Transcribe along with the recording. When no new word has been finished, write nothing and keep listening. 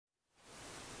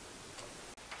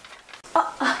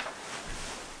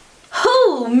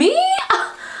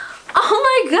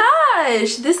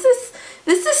gosh, this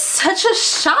is such a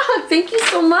shock. Thank you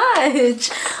so much.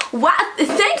 Wow,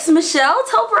 thanks Michelle.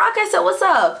 Tell Barack I said what's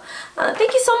up.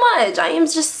 Thank you so much. I am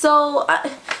just so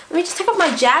let me just take off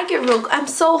my jacket real quick. I'm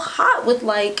so hot with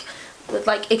like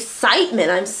excitement.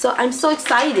 I'm so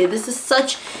excited. This is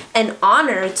such an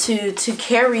honor to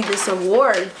carry this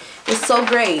award. It's so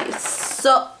great. It's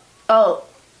so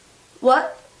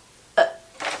what?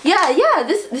 Yeah,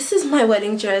 this is my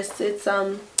wedding dress. It's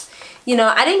you know,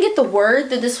 I didn't get the word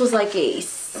that this was like a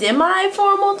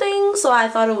semi-formal thing, so I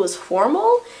thought it was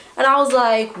formal, and I was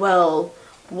like, well,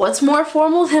 what's more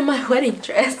formal than my wedding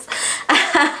dress?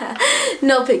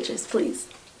 No pictures, please.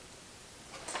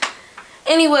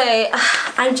 Anyway,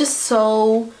 I'm just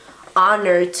so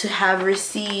honored to have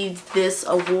received this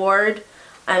award.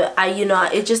 You know,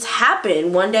 it just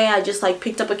happened. One day I just like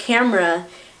picked up a camera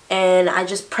and I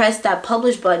just pressed that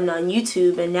publish button on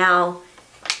YouTube, and now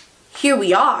here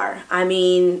we are. I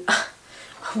mean,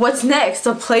 what's next?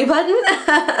 A play button?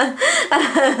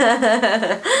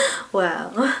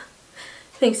 Wow.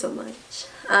 Thanks so much.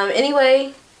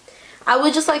 Anyway, I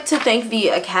would just like to thank the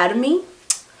Academy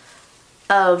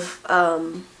of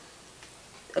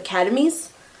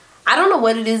Academies. I don't know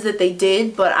what it is that they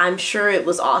did, but I'm sure it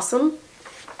was awesome.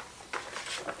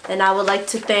 And I would like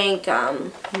to thank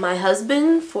my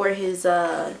husband for his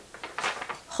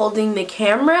holding the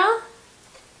camera.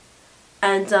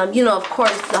 And, you know, of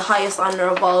course, the highest honor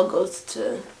of all goes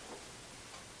to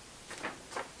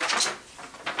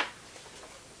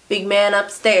big man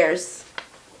upstairs.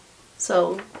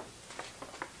 So,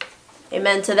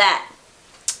 amen to that.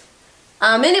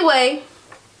 Anyway,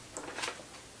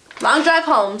 long drive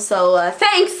home, so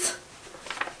thanks.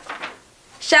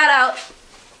 Shout out.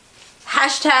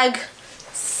 Hashtag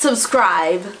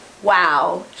subscribe.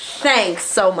 Wow. Thanks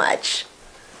so much.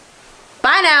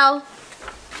 Bye now.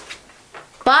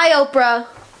 Bye Oprah.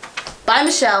 Bye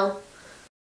Michelle.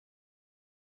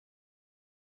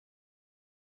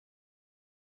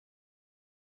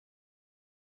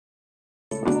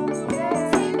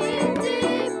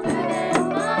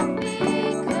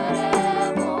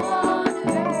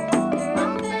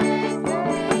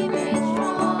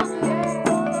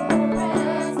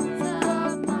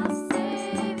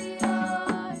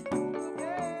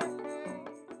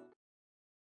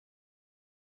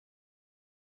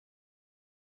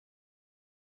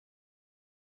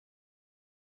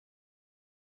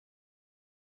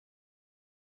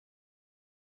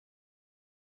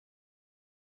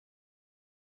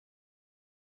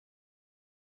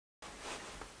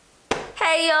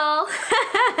 Hey y'all.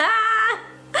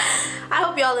 I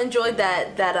hope y'all enjoyed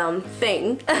that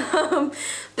thing.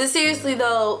 But seriously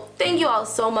though, thank you all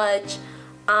so much.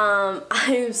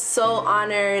 I'm so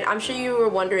honored. I'm sure you were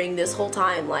wondering this whole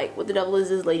time, like, what the devil is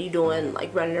this lady doing,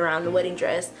 like running around in a wedding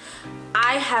dress.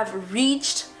 I have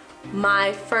reached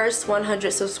my first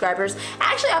 100 subscribers.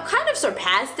 Actually, I've kind of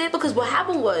surpassed it, because what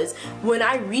happened was when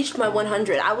I reached my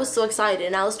 100, I was so excited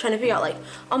and I was trying to figure out, like,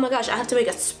 oh my gosh, I have to make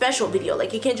a special video.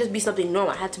 Like, it can't just be something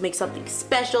normal. I have to make something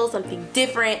special, something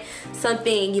different,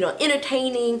 something, you know,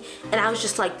 entertaining. And I was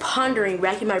just like pondering,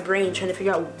 racking my brain, trying to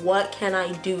figure out what can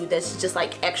I do that's just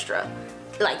like extra.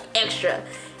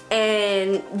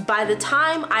 And by the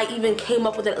time I even came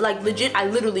up with it, like legit, I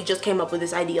literally just came up with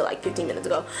this idea like 15 minutes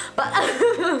ago. But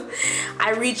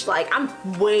I reached, like, I'm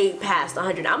way past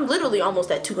 100. I'm literally almost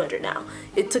at 200 now.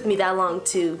 It took me that long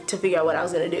to figure out what I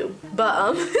was gonna do.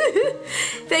 But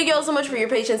thank you all so much for your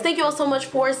patience. Thank you all so much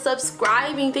for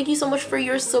subscribing. Thank you so much for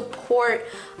your support.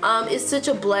 It's such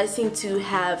a blessing to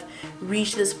have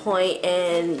reached this point.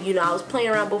 And you know, I was playing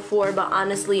around before, but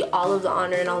honestly, all of the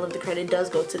honor and all of the credit does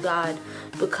go to God,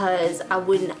 because I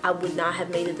would not have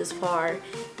made it this far.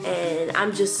 And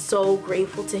I'm just so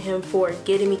grateful to him for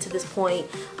getting me to this point,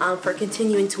 for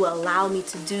continuing to allow me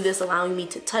to do this, allowing me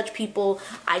to touch people.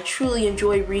 I truly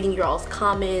enjoy reading your all's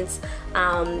comments,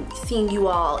 seeing you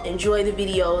all enjoy the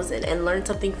videos and learn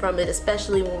something from it,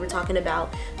 especially when we're talking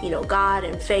about, you know, God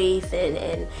and faith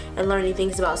and learning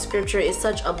things about scripture. It's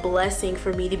such a blessing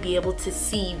for me to be able to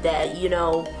see that, you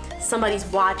know, somebody's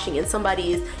watching and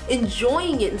somebody is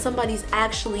enjoying it and somebody's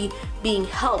actually being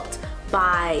helped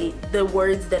by the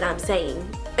words that I'm saying.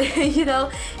 You know,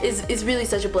 it's really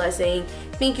such a blessing.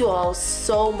 Thank you all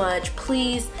so much.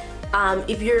 Please,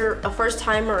 if you're a first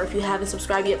timer or if you haven't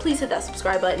subscribed yet, please hit that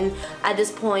subscribe button. At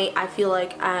this point, I feel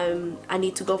like I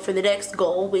need to go for the next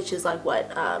goal, which is like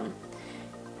what,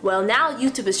 Well, now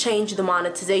YouTube has changed the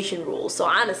monetization rules. So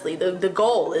honestly, the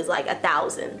goal is like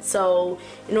 1,000. So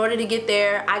in order to get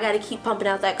there, I gotta keep pumping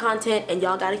out that content, and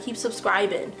y'all gotta keep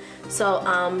subscribing. So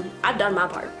I've done my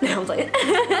part. I'm like,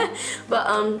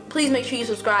 but please make sure you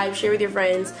subscribe, share with your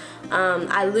friends.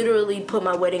 I literally put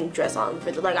my wedding dress on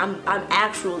for the, like, I'm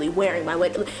actually wearing my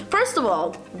wedding. First of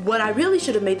all, what I really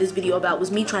should have made this video about was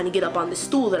me trying to get up on the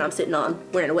stool that I'm sitting on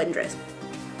wearing a wedding dress.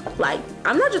 Like,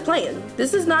 I'm not just playing.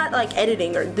 This is not like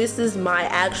editing, or this is my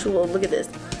actual, look at this.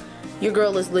 Your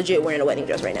girl is legit wearing a wedding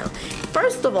dress right now.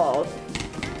 First of all,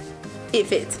 it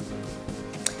fits.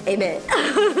 Amen.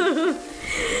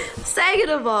 Second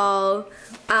of all,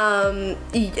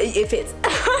 it fits.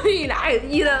 you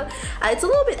know, it's a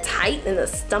little bit tight in the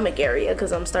stomach area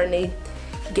because I'm starting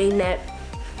to gain that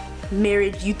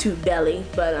marriage YouTube belly,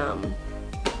 but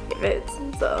it fits,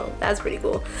 so that's pretty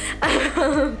cool.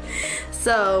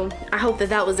 So I hope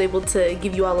that was able to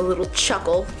give you all a little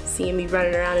chuckle seeing me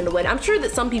running around in the wedding. I'm sure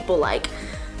that some people like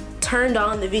turned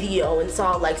on the video and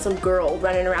saw like some girl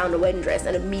running around in a wedding dress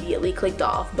and immediately clicked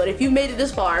off, but if you've made it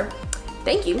this far,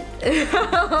 thank you.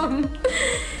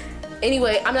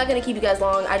 Anyway, I'm not gonna keep you guys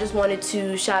long. I just wanted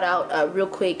to shout out a real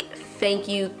quick thank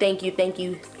you.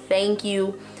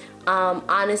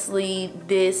 Honestly,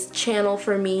 this channel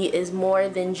for me is more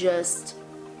than just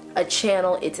a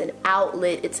channel. It's an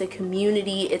outlet, it's a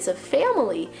community, it's a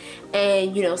family.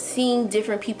 And you know, seeing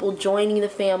different people joining the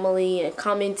family and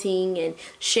commenting and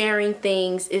sharing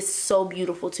things is so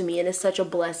beautiful to me, and it's such a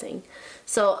blessing.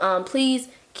 So please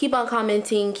keep on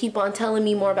commenting, keep on telling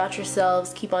me more about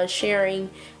yourselves, keep on sharing,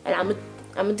 and I'm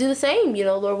gonna do the same, you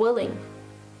know, Lord willing.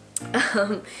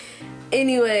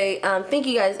 Anyway, thank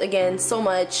you guys again so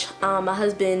much. My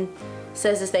husband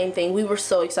says the same thing. We were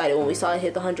so excited when we saw it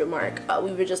hit the 100 mark.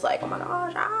 We were just like, oh my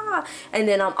gosh, ah. And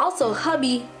then also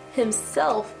hubby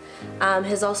himself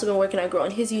has also been working on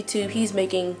growing his YouTube. He's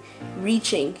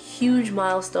reaching huge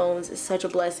milestones. It's such a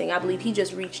blessing. I believe he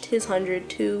just reached his 100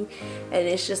 too, and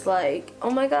it's just like, oh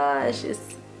my gosh,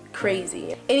 it's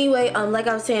crazy. Anyway, like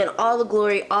I was saying, all the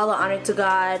glory, all the honor to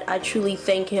God. I truly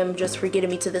thank him just for getting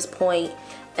me to this point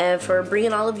and for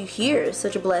bringing all of you here. It's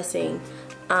such a blessing.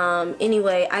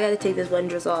 Anyway, I gotta take this wedding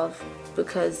dress off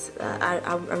because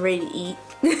I'm ready to eat.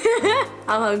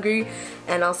 I'm hungry,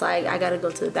 and also I gotta go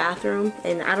to the bathroom,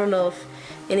 and I don't know if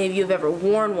any of you have ever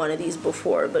worn one of these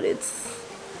before, but it's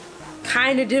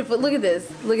kind of different. Look at this,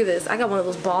 look at this. I got one of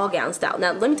those ball gown style.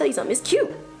 Now let me tell you something, it's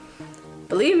cute.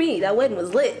 Believe me, that wedding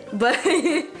was lit, but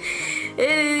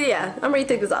yeah, I'm ready to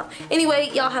take this off. Anyway,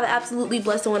 y'all have an absolutely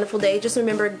blessed and wonderful day. Just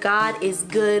remember, God is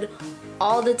good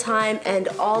all the time, and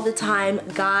all the time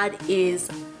God is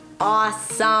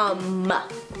awesome.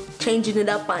 Changing it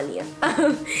up on you.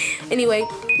 Anyway,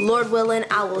 Lord willing,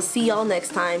 I will see y'all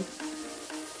next time.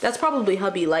 That's probably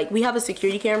hubby. Like, we have a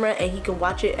security camera and he can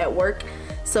watch it at work,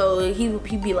 so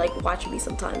he'd be like watching me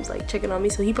sometimes, like checking on me.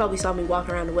 So he probably saw me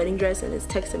walking around in a wedding dress and is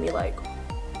texting me like,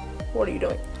 what are you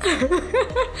doing?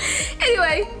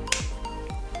 Anyway,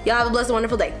 y'all have a blessed and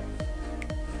wonderful day.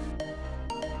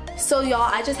 So y'all,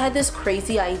 I just had this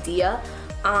crazy idea.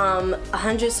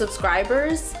 100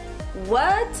 subscribers.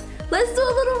 What? Let's do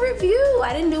a little review.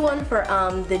 I didn't do one for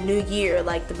the new year,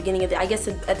 like the beginning of the, I guess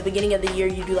at the beginning of the year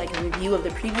you do like a review of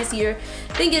the previous year.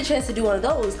 Didn't get a chance to do one of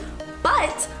those.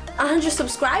 But 100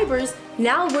 subscribers,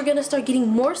 now we're gonna start getting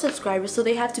more subscribers, so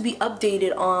they have to be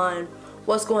updated on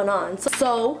what's going on.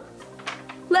 So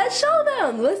let's show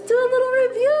them. Let's do a little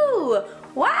review.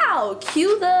 Wow,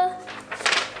 cue the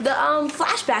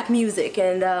flashback music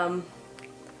and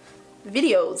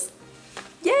videos.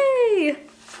 Yay!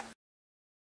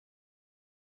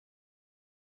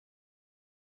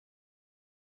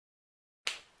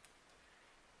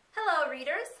 Hello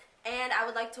readers, and I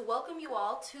would like to welcome you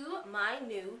all to my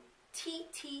new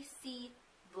TTC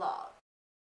vlog.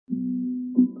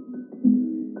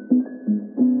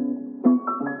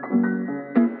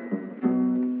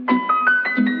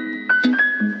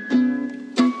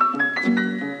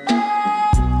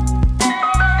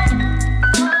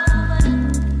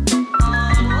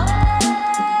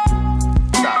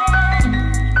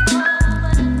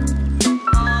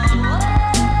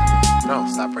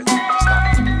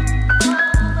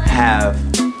 Have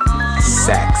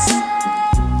sex.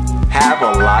 Have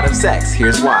a lot of sex.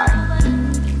 Here's why.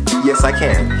 Yes, I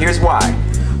can. Here's why.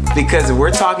 Because if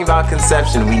we're talking about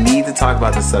conception, we need to talk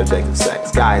about the subject of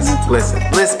sex. Guys, listen.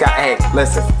 Hey,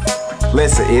 listen.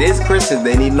 It is Christians.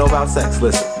 They need to know about sex.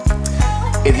 Listen.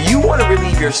 If you want to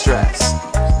relieve your stress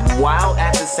while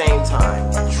at the same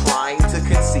time trying to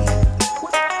conceive,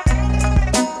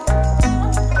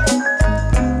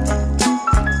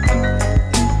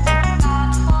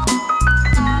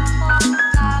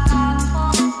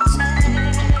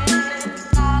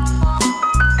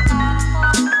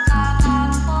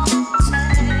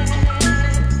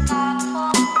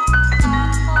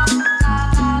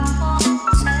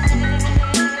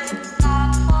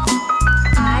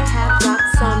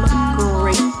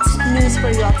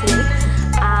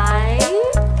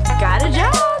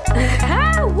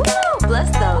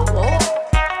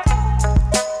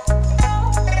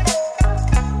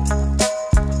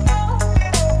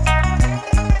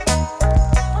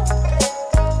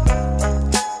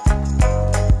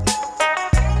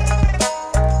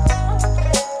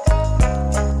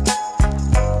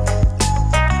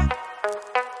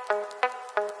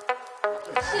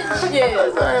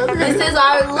 This is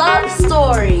our love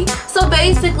story. So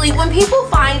basically, when people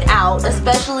find out,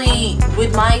 especially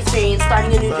with my experience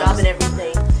starting a new job and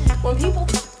everything, when people...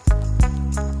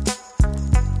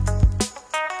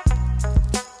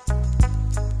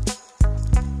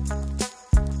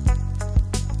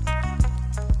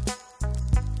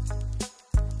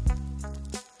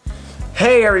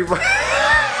 Hey, everybody.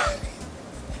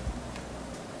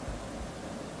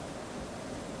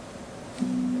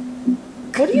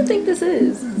 What do you think this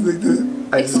is?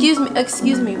 Excuse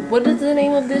me. What is the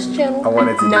name of this channel? I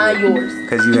wanted to not yours.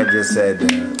 Because you had just said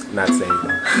not say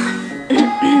anything.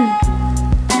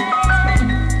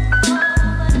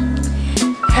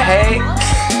 Hey.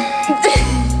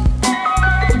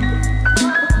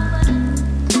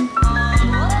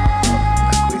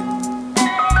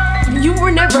 You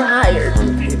were never hired.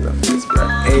 I'm paid enough for this, bro.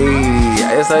 Hey,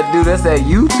 yes I do. That's that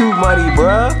YouTube money,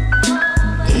 bruh.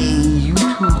 Hey,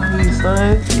 YouTube money,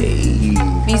 son. Hey.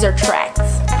 These are tracks.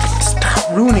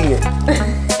 Stop ruining it.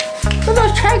 Put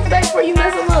those tracks back before you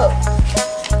mess them up.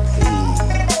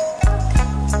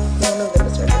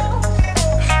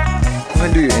 I'm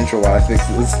gonna do your intro while I fix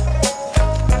this.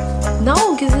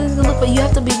 No, because it's gonna look, but you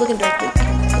have to be looking directly.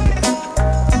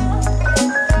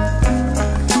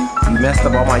 You messed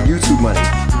up all my YouTube money.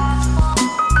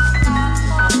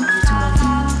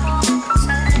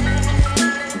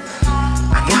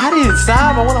 I got it.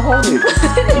 Stop. I want to hold it.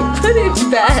 Put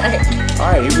it back. All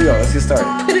right, here we go. Let's get started.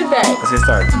 Put it back. Let's get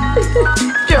started.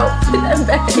 Joe, put that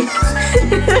back.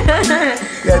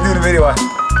 Yeah, do the video.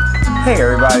 Hey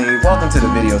everybody, welcome to the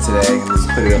video today. Let's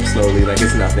put it up slowly like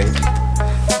it's nothing.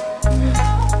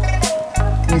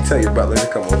 You tell your butler to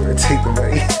come over and take the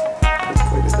money.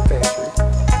 Put it in the pantry.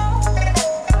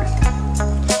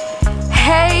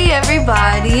 Hey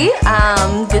everybody,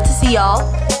 good to see y'all.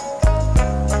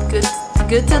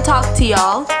 Good to talk to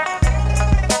y'all.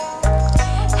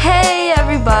 Hey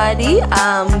everybody,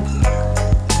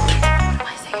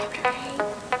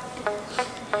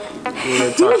 We're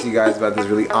gonna talk to you guys about this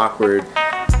really awkward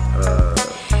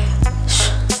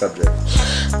subject.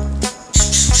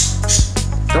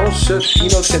 Don't shush. You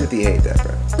know Timothy hates that,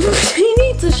 bro. He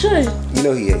needs to shush. You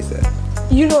know he hates that.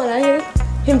 You know what I hate?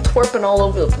 Him twerping all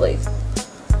over the place.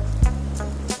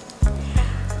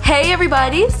 Hey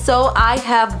everybody, so I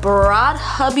have brought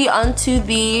hubby onto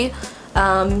the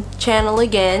channel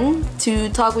again to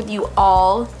talk with you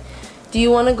all. Do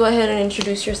you want to go ahead and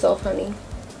introduce yourself, honey?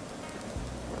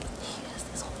 He has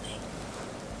this whole thing.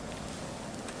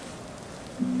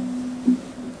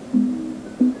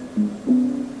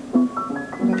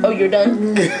 Oh, you're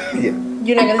done? Yeah.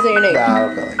 You're not gonna say your name?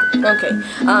 Nah, okay. Okay.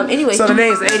 Anyway. So the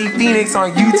name's Eddie Phoenix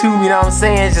on YouTube, you know what I'm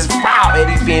saying? Just wow,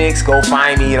 Eddie Phoenix, go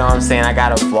find me, you know what I'm saying? I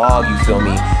got a vlog, you feel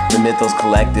me? The Mythos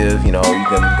Collective, you know, you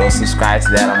can go subscribe to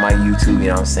that on my YouTube, you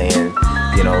know what I'm saying?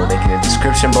 You know, link in the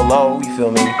description below, you feel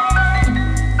me?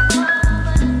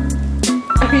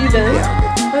 Are you done?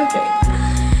 Yeah. Okay.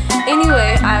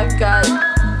 Anyway, I've got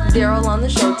Darrell on the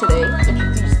show today.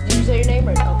 Did you say your name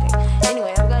or no? Okay.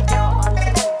 Anyway, I've got Darrell on today.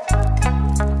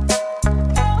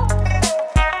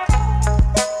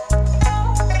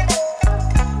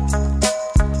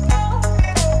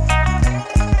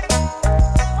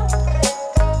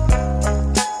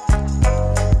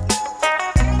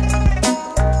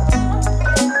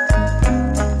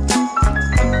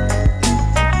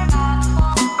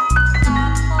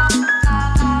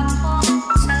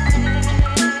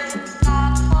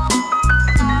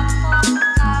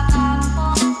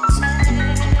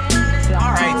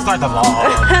 Start the vlog.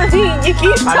 I mean, you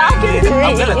keep talking to me.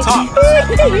 I'm gonna talk.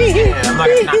 Yeah, I'm not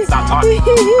gonna not stop talking.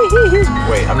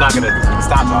 Wait, I'm not gonna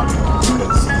stop talking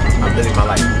because I'm living my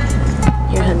life.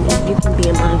 Here, honey, you can be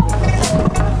in mine.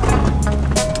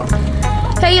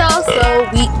 Hey, y'all. So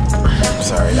we. I'm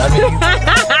sorry. I mean,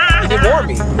 you didn't warn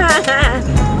me.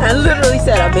 I literally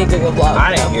said I'm making a vlog.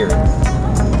 I didn't hear it.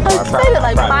 I said it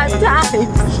like 5 times.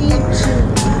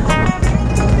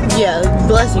 Yeah,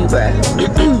 bless you, bruh.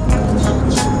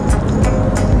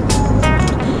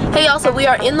 Hey y'all, so we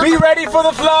are in the... Be ready for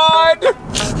the flood!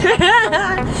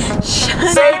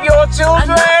 Save your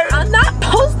children! I'm not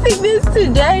posting this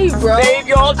today, bro. Save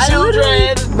your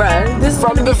children! Bruh, this is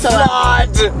from gonna the be so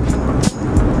flood!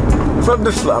 From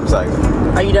the flood, I'm sorry.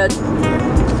 Are you done?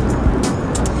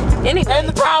 Anyway. And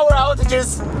the power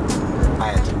outages!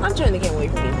 I'm turning the camera away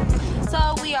from you. So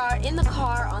we are in the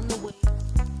car on the way.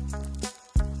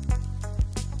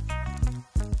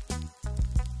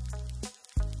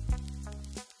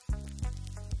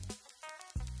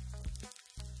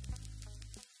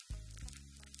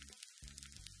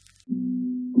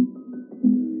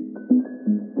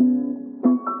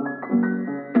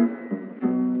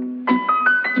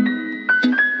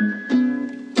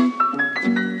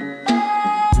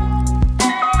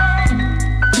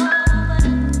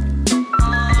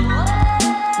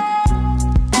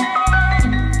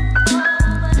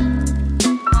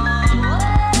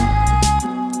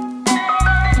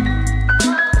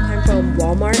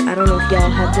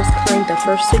 just climbed the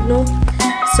first signal.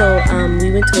 So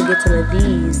we went to go get some of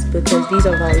these because these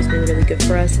have always been really good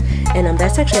for us. And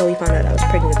that's actually how we found out I was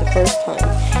pregnant the first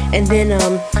time. And then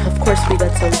of course we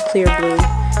got some clear blue.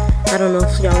 I don't know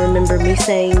if y'all remember me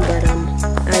saying, but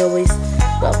I always,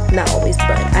 well, not always,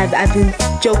 but I've been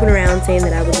joking around saying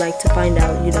that I would like to find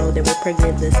out, you know, that we're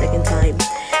pregnant the second time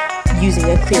using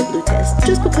a clear blue test.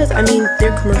 Just because, I mean,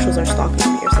 their commercials are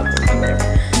stalking me or something or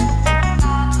whatever.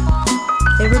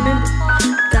 Ever been